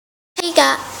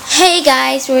Hey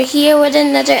guys, we're here with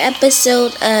another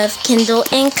episode of Kendall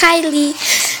and Kylie.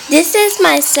 This is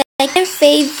my second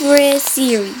favorite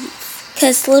series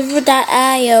because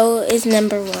Sliver.io is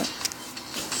number one.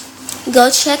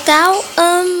 Go check out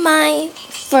my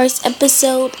first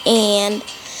episode and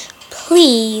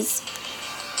please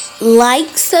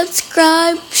like,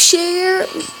 subscribe, share,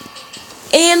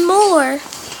 and more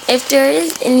if there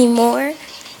is any more.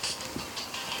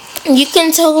 You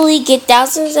can totally get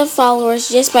thousands of followers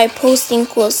just by posting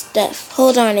cool stuff.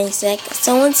 Hold on a sec.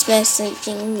 Someone's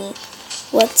messaging me.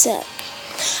 What's up?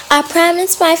 I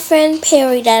promised my friend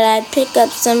Perry that I'd pick up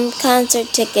some concert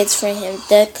tickets for him.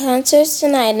 The concert's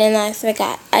tonight and I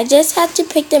forgot. I just had to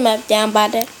pick them up down by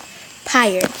the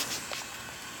pier.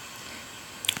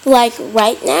 Like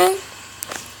right now?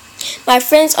 My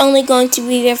friend's only going to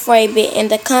be there for a bit and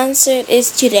the concert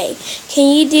is today. Can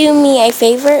you do me a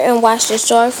favor and watch the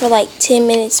store for like 10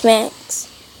 minutes max?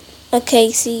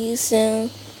 Okay, see you soon.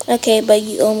 Okay, but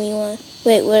you owe me one.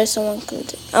 Wait, where does someone come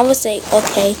to? I would say,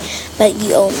 okay, but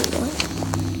you owe me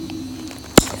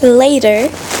one. Later.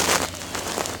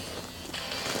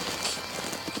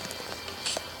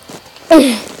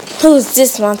 Who's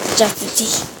this monstrosity?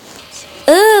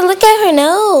 Ugh, look at her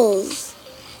nose.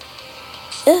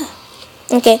 Ugh.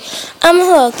 Okay,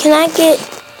 hello, can I get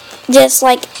just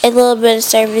like a little bit of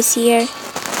service here?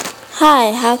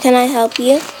 Hi, how can I help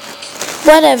you?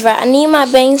 Whatever, I need my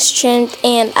bangs trimmed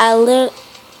and I will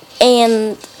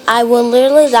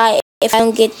literally die if I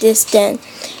don't get this done.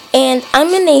 And I'm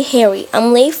in a hurry.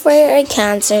 I'm late for a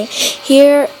concert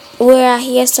here where I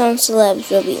hear some celebs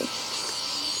will be.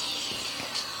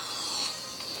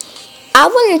 I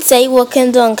wouldn't say will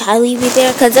Kendall and Kylie be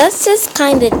there because that's just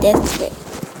kind of desperate.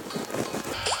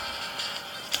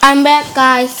 I'm back,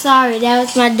 guys. Sorry, that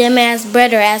was my dumbass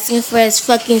brother asking for his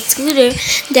fucking scooter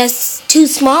that's too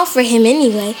small for him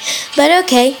anyway. But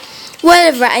okay,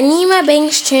 whatever. I need my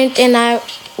bangs trimmed and I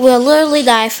will literally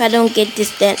die if I don't get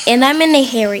this done. And I'm in a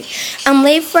hurry. I'm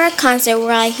late for a concert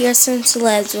where I hear some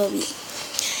celebs will be.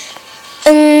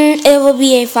 It will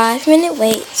be a 5-minute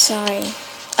wait. Sorry.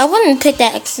 I wouldn't put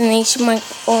that exclamation mark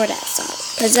or that sorry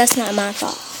because that's not my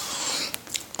fault.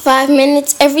 5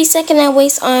 minutes. Every second I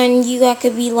waste on you, I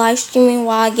could be live streaming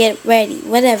while I get ready.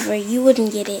 Whatever. You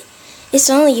wouldn't get it.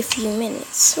 It's only a few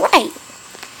minutes. Right.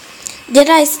 Did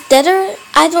I stutter?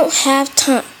 I don't have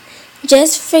time.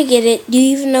 Just forget it. Do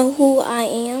you even know who I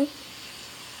am?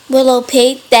 Willow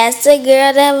Pig. That's the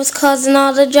girl that was causing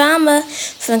all the drama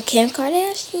from Kim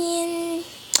Kardashian.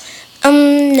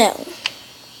 No.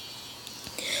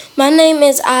 My name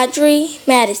is Audrey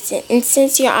Madison, and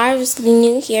since you're obviously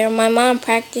new here, my mom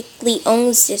practically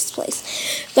owns this place.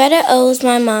 Greta owes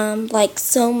my mom, like,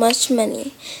 so much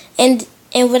money. And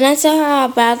when I tell her how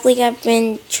badly I've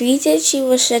been treated, she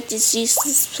will shut this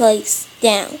useless place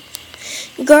down.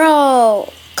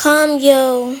 Girl, calm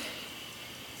yo.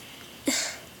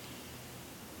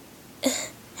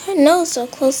 Her nose so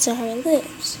close to her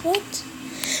lips. What?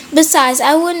 Besides,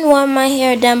 I wouldn't want my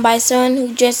hair done by someone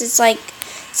who dresses like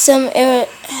some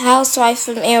housewife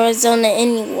from Arizona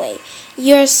anyway.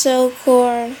 You're so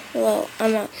cool. Well,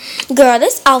 I'm not. Girl,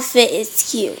 this outfit is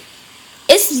cute.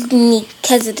 It's unique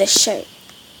because of the shirt.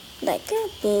 Like, girl,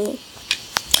 boo.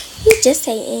 You just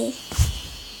hating.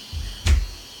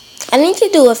 I need to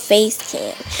do a face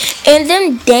cam. And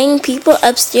them dang people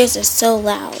upstairs are so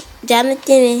loud.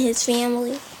 Jonathan and his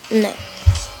family? No.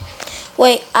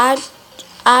 Wait,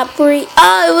 Aubrey.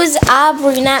 Oh, it was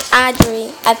Aubrey, not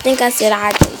Audrey. I think I said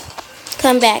Audrey.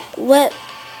 Come back. What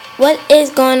is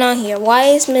going on here? Why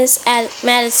is Miss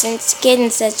Madison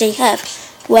getting such a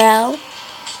huff? Well,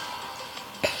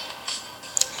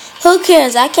 who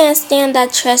cares? I can't stand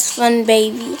that trust fund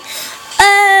baby.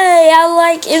 Hey, I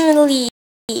like Emily.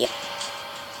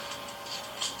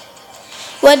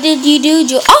 What did you do,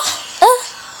 Joe?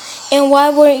 And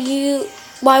why weren't you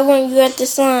at the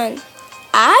salon?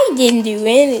 I didn't do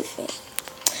anything.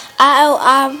 I owe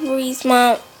Aubrey's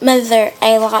mother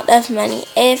a lot of money.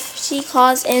 If she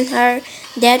calls in her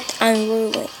debt, I'm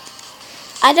ruined.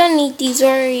 I don't need these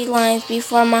worry lines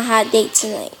before my hot date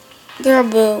tonight. Girl,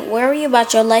 boo, worry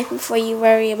about your life before you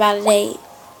worry about a date.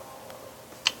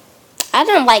 I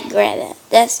don't like Greta.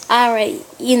 That's already,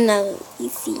 you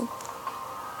see.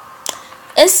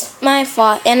 It's my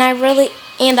fault, and I'm really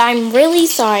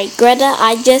sorry. Greta,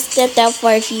 I just stepped out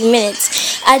for a few minutes.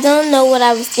 I don't know what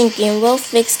I was thinking. We'll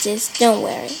fix this. Don't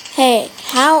worry. Hey,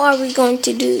 how are we going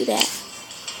to do that?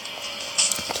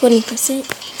 20%.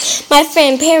 My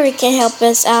friend Perry can help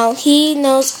us out. He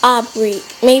knows Aubrey.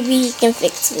 Maybe he can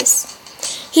fix this.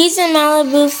 He's in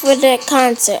Malibu for the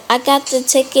concert. I got the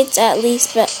tickets at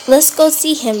least, but let's go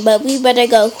see him, but we better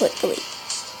go quickly.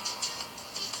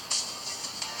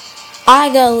 I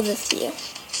go with you.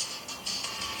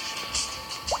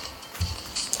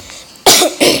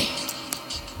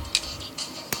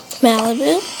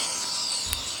 Malibu.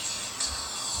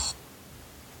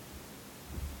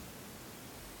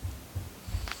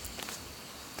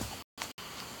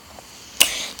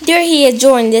 There he had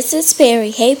joined. This is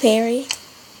Perry. Hey, Perry.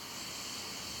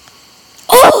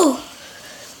 Oh!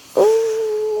 Ooh.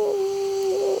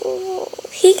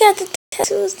 He got the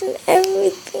tattoos and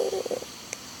everything.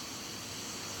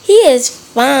 He is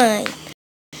fine.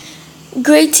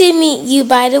 Great to meet you.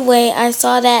 By the way, I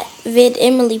saw that vid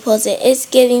Emily posted. It's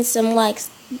getting some likes.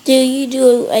 Do you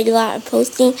do a lot of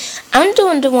posting? I'm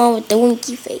doing the one with the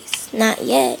winky face. Not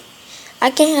yet. I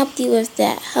can help you with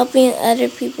that. Helping other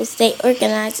people stay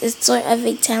organized is sort of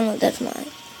a talent of mine.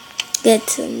 Good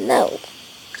to know.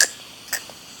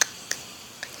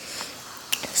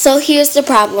 So here's the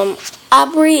problem.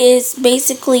 Aubrey is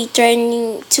basically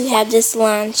threatening to have this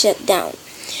salon shut down.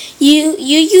 You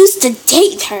used to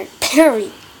date her,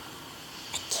 Perry.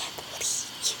 I can't believe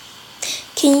you.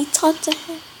 Can you talk to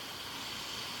her?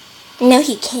 No,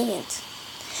 he can't.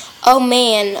 Oh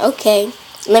man, okay.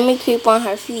 Let me creep on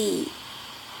her feed.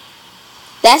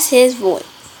 That's his voice.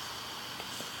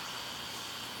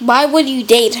 Why would you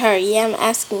date her? Yeah, I'm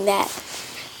asking that.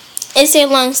 It's a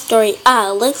long story.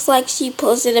 Looks like she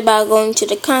posted about going to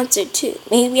the concert too.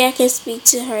 Maybe I can speak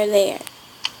to her there.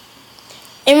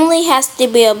 Emily has the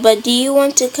bill, but do you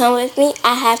want to come with me?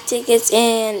 I have tickets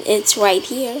and it's right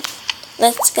here.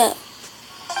 Let's go.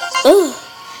 Ooh,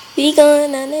 we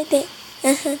going on a date.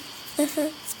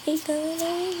 We going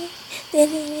on a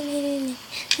date.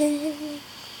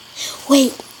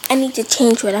 Wait, I need to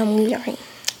change what I'm wearing.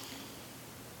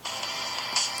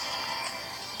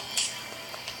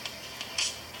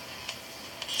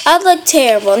 I look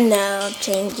terrible. No, I'm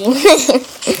changing.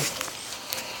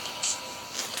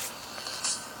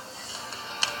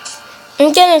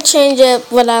 I'm gonna change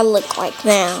up what I look like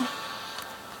now.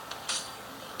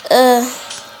 No,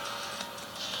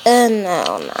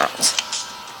 I'm not.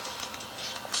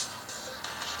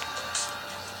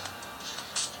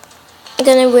 I'm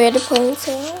gonna wear the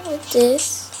ponytail with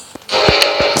this.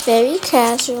 Very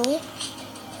casual.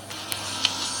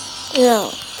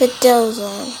 No, put those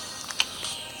on.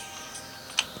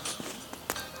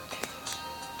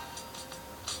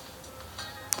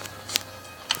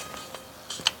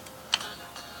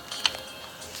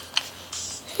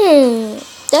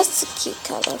 That's a cute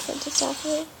color for this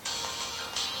outfit.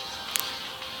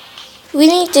 We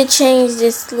need to change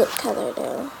this lip color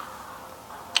though.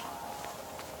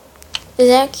 Is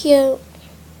that cute?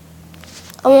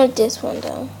 I want this one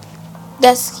though.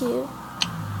 That's cute.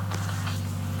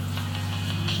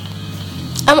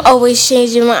 I'm always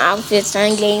changing my outfits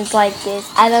on games like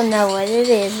this. I don't know what it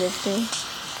is with me.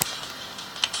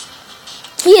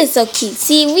 He is so cute.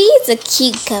 See, we is a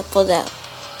cute couple though.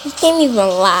 You can't even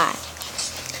lie.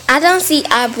 I don't see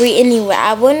Aubrey anywhere.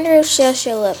 I wonder if she'll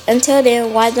show up. Until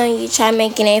then, why don't you try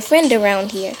making a friend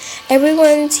around here?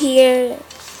 Everyone's here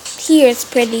is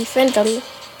pretty friendly.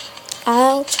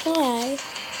 I'll try.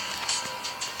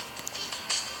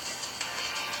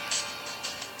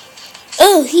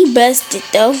 Oh, he busted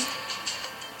though.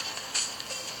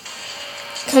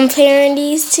 Comparing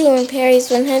these two, and Perry's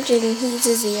 100 and he's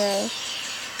a 0.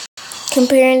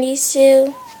 Comparing these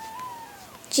two,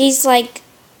 she's like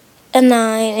a 9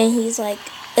 and he's like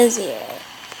a 0.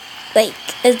 Like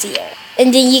a 0.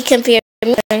 And then you compare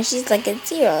me and she's like a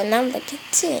 0 and I'm like a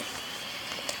 10.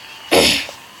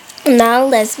 I'm not a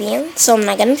lesbian, so I'm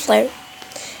not gonna flirt.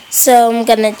 So I'm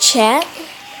gonna chat.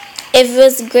 If it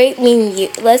was great meeting you,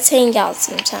 let's hang out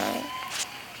sometime.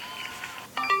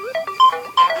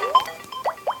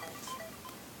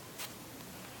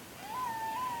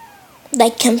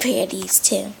 Like, compare these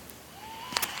two.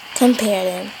 Compare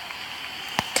them.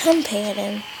 Compare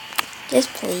them.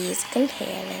 Just please,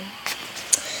 compare them.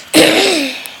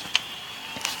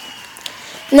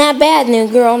 Not bad, new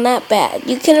girl, not bad.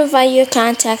 You can invite your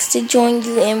contacts to join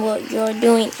you in what you're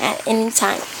doing at any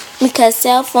time, because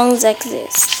cell phones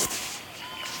exist.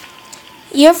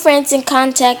 Your friends and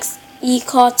contacts you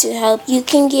call to help. You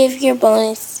can give your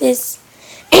bonuses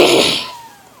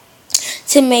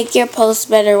to make your post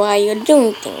better while you're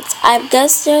doing things. I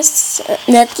guess there's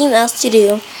nothing else to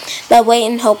do but wait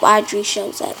and hope Audrey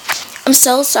shows up. I'm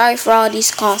so sorry for all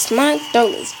these calls. My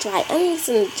throat is dry. I need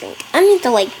something to drink. I need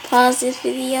to pause this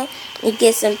video and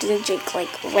get something to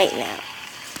drink right now.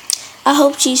 I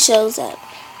hope she shows up.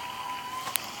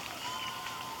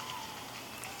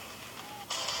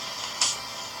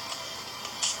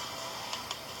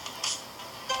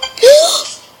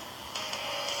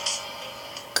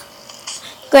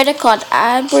 Greta called.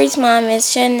 Aubrey's mom is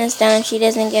shutting us down if she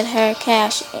doesn't get her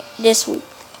cash this week.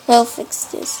 We'll fix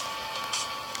this.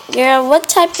 Girl,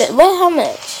 how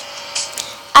much?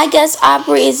 I guess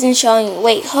Aubrey isn't showing.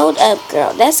 Wait, hold up,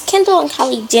 girl. That's Kendall and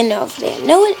Kylie dinner over there.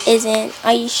 No, it isn't.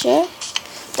 Are you sure?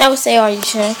 I would say, are you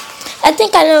sure? I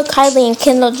think I know Kylie and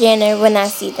Kendall Jenner when I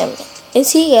see them.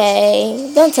 Is he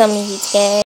gay? Don't tell me he's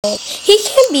gay. He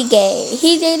can't be gay.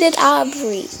 He dated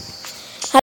Aubrey.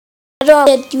 How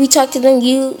do we talk to them?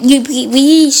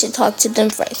 We should talk to them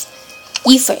first.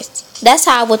 You first. That's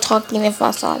how I would talk to them if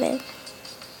I saw them.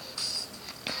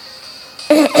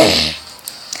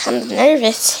 I'm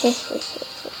nervous.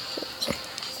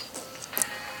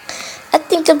 I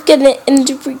think I'm gonna end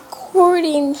the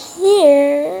recording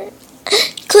here.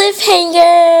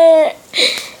 Cliffhanger!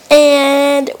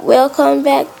 And we'll come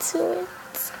back to it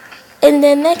in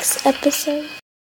the next episode.